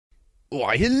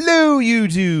Why, hello,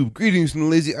 YouTube! Greetings from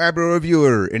the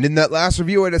LazyEyebrowReviewer, and in that last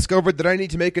review I discovered that I need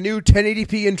to make a new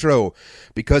 1080p intro,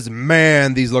 because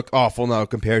man, these look awful now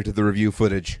compared to the review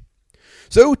footage.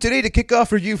 So, today to kick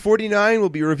off review 49, we'll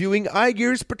be reviewing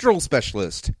iGear's Patrol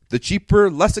Specialist, the cheaper,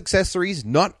 less accessories,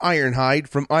 not ironhide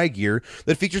from iGear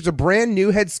that features a brand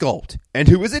new head sculpt. And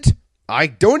who is it? I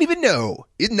don't even know!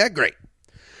 Isn't that great?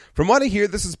 From what I hear,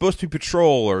 this is supposed to be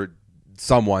Patrol, or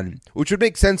someone, which would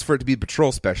make sense for it to be a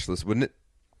Patrol Specialist, wouldn't it?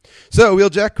 So,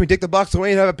 Wheeljack, can we take the box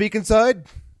away and have a peek inside?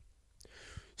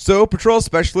 So, Patrol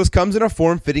Specialist comes in a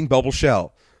form-fitting bubble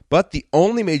shell, but the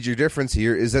only major difference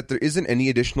here is that there isn't any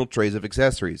additional trays of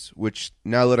accessories, which,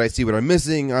 now that I see what I'm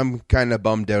missing, I'm kind of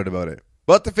bummed out about it.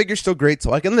 But the figure's still great,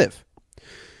 so I can live.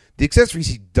 The accessories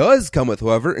he does come with,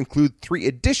 however, include 3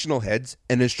 additional heads,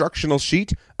 an instructional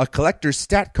sheet, a collector's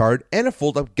stat card, and a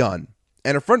fold-up gun,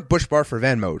 and a front bush bar for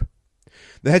van mode.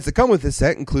 The heads that come with this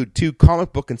set include 2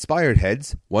 comic book inspired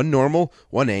heads, one normal,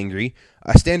 one angry,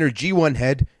 a standard G1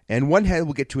 head, and one head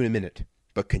we'll get to in a minute.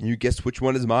 But can you guess which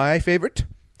one is my favorite?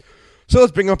 So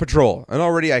let's bring on Patrol, and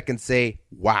already I can say,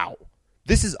 wow,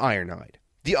 this is Ironhide.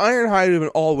 The Ironhide we've been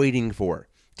all waiting for.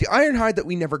 The Ironhide that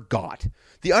we never got.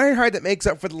 The Ironhide that makes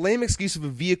up for the lame excuse of a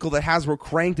vehicle that Hasbro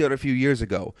cranked out a few years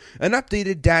ago. An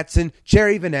updated Datsun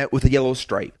Cherry Vanette with a yellow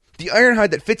stripe. The Ironhide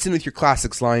that fits in with your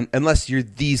Classics line, unless you're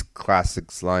these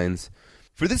Classics lines.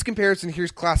 For this comparison,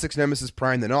 here's Classics Nemesis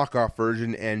Prime, the knockoff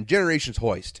version, and Generations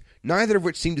Hoist, neither of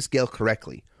which seem to scale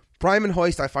correctly. Prime and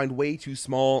Hoist I find way too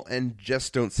small, and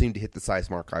just don't seem to hit the size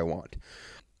mark I want.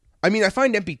 I mean, I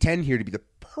find MP10 here to be the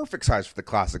perfect size for the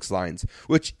Classics lines,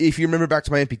 which, if you remember back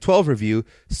to my MP12 review,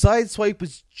 Sideswipe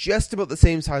was just about the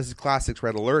same size as Classics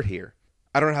Red Alert here.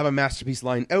 I don't have a Masterpiece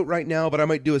line out right now, but I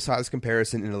might do a size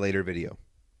comparison in a later video.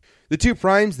 The 2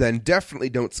 primes, then, definitely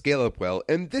don't scale up well,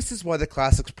 and this is why the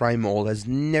Classics Prime mold has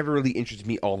never really interested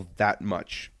me all that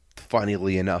much.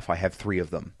 Funnily enough, I have 3 of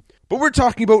them. But we're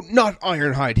talking about not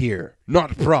Ironhide here,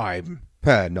 not Prime.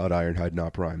 Not Ironhide,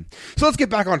 not Prime. So let's get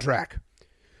back on track.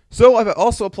 So I've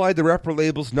also applied the Repro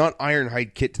Labels Not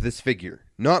Ironhide kit to this figure.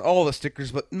 Not all the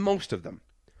stickers, but most of them.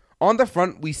 On the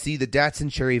front, we see the Datsun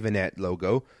Cherry Vanette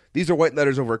logo. These are white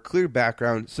letters over a clear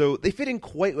background, so they fit in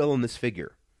quite well in this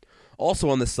figure. Also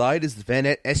on the side is the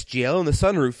Vanette SGL and the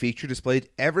sunroof feature displayed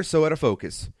ever so out of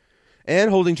focus. And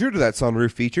holding true to that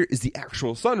sunroof feature is the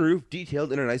actual sunroof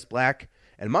detailed in a nice black,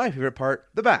 and my favorite part,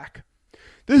 the back.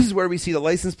 This is where we see the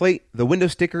license plate, the window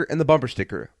sticker, and the bumper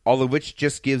sticker, all of which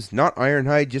just gives not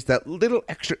Ironhide just that little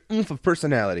extra oomph of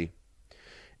personality.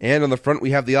 And on the front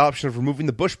we have the option of removing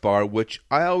the bush bar, which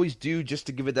I always do just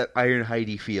to give it that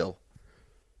Ironhide-y feel.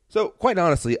 So, quite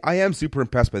honestly, I am super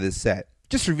impressed by this set,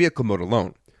 just for vehicle mode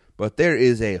alone. But there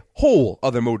is a whole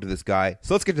other mode to this guy,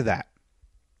 so let's get to that.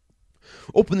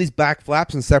 Open these back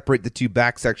flaps and separate the 2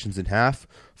 back sections in half.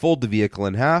 Fold the vehicle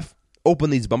in half.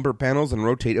 Open these bumper panels and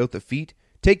rotate out the feet.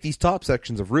 Take these top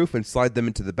sections of roof and slide them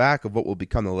into the back of what will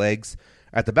become the legs.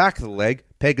 At the back of the leg,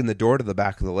 peg in the door to the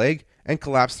back of the leg, and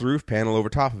collapse the roof panel over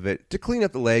top of it to clean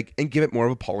up the leg and give it more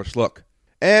of a polished look.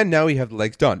 And now we have the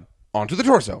legs done. Onto the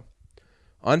torso.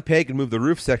 Unpeg and move the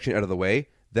roof section out of the way,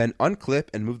 then unclip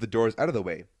and move the doors out of the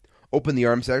way. Open the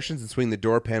arm sections and swing the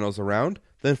door panels around,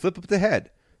 then flip up the head.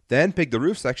 Then peg the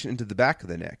roof section into the back of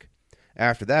the neck.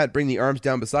 After that, bring the arms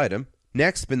down beside him.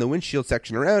 Next, spin the windshield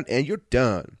section around, and you're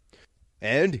done.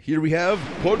 And here we have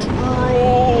Patrol!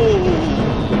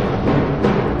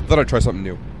 Thought I'd try something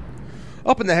new.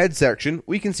 Up in the head section,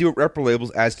 we can see what Repro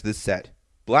Labels adds to this set.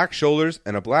 Black shoulders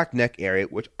and a black neck area,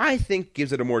 which I think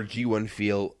gives it a more G1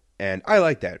 feel, and I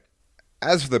like that.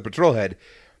 As for the Patrol head,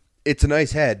 it's a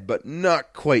nice head, but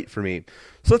not quite for me.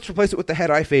 So let's replace it with the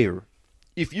head I favor.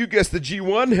 If you guessed the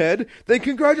G1 head, then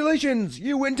congratulations!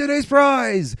 You win today's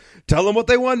prize! Tell them what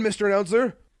they won, Mr.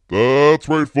 Announcer. That's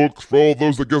right, folks. For all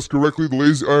those that guessed correctly, the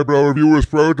Lazy Eyebrow Reviewer is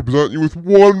proud to present you with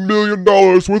 $1 million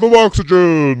worth of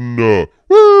oxygen!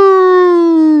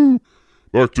 Woo!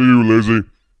 Back to you, Lazy.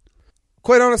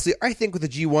 Quite honestly, I think with the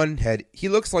G1 head, he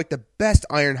looks like the best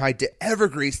Ironhide to ever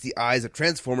grace the eyes of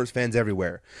Transformers fans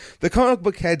everywhere. The comic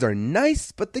book heads are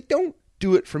nice, but they don't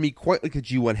do it for me quite like the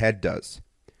G1 head does.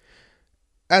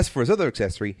 As for his other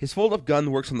accessory, his fold-up gun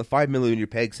works on the 5mm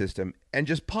peg system and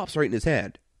just pops right in his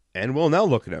hand. And well, now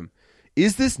look at him.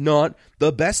 Is this not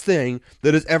the best thing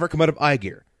that has ever come out of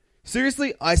iGear?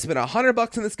 Seriously, I spent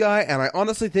 $100 on this guy, and I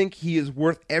honestly think he is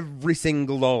worth every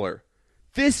single dollar.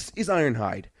 This is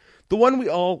Ironhide. The one we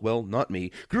all, well, not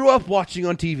me, grew up watching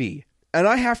on TV. And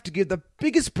I have to give the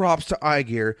biggest props to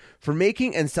iGear for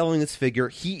making and selling this figure.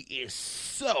 He is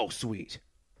so sweet.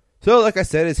 So, like I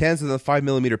said, his hands are the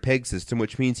 5mm peg system,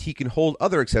 which means he can hold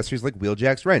other accessories like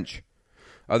Wheeljack's wrench.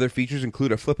 Other features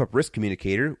include a flip-up wrist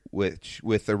communicator, which,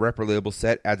 with a repro label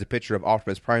set, adds a picture of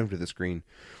Optimus Prime to the screen,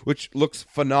 which looks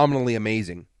phenomenally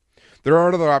amazing. There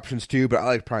are other options too, but I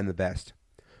like Prime the best.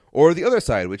 Or the other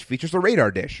side, which features a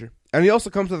radar dish, and it also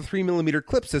comes with a 3mm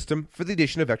clip system for the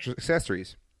addition of extra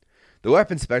accessories. The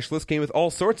weapon specialist came with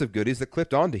all sorts of goodies that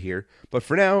clipped onto here, but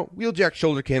for now, Wheeljack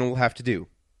shoulder cannon will have to do.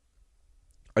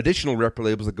 Additional repro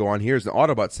labels that go on here is an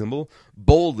Autobot symbol,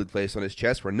 boldly placed on his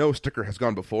chest where no sticker has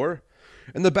gone before,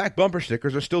 and the back bumper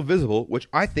stickers are still visible, which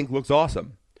I think looks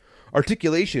awesome.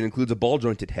 Articulation includes a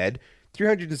ball-jointed head,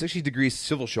 360 degrees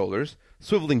swivel shoulders,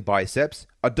 swiveling biceps,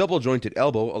 a double-jointed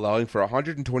elbow allowing for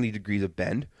 120 degrees of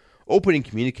bend, opening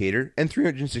communicator, and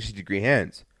 360 degree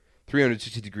hands.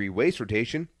 360 degree waist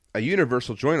rotation, a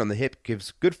universal joint on the hip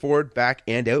gives good forward, back,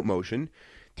 and out motion,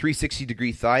 360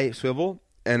 degree thigh swivel,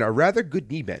 and a rather good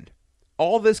knee bend.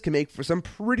 All this can make for some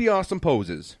pretty awesome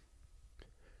poses.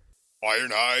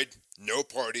 Ironhide, no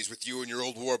parties with you and your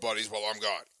old war buddies while I'm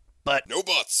gone. But No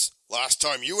buts. Last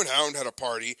time you and Hound had a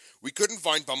party, we couldn't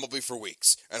find Bumblebee for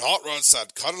weeks, and Hot Rod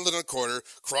sat cuddled in a corner,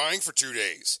 crying for 2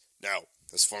 days. Now,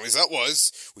 as funny as that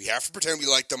was, we have to pretend we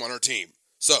like them on our team.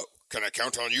 So, can I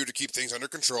count on you to keep things under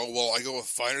control while I go with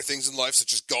finer things in life,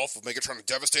 such as golf with Megatron and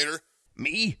Devastator?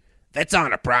 me? That's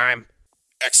on a Prime.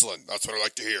 Excellent, that's what I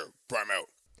like to hear. Prime out.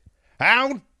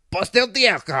 Hound, bust out the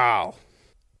alcohol.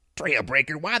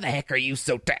 Trailbreaker, why the heck are you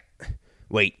so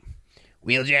Wait,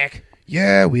 Wheeljack?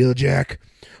 Yeah, Wheeljack.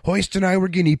 Hoist and I were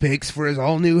guinea pigs for his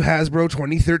all-new Hasbro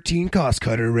 2013 Cost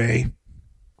Cutter Ray.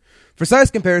 For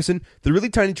size comparison, the really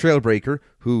tiny Trailbreaker,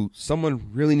 who someone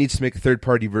really needs to make a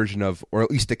third-party version of, or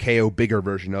at least a KO bigger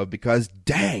version of, because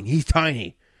dang, he's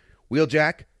tiny.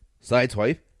 Wheeljack,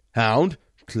 Sideswipe, Hound,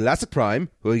 Classic Prime,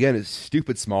 who again is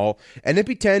stupid small, and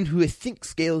MP10, who I think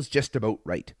scales just about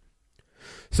right.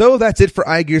 So that's it for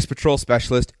iGear's Patrol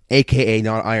Specialist, aka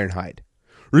not Ironhide.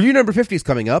 Review number 50 is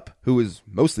coming up, who is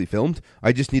mostly filmed.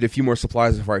 I just need a few more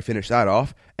supplies before I finish that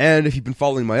off. And if you've been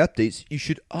following my updates, you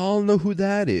should all know who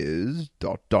that is. ...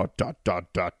 Oh,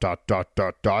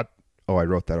 I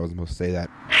wrote that. I was supposed to say that.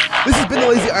 This has been the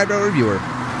Lazy Eyebrow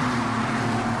Reviewer.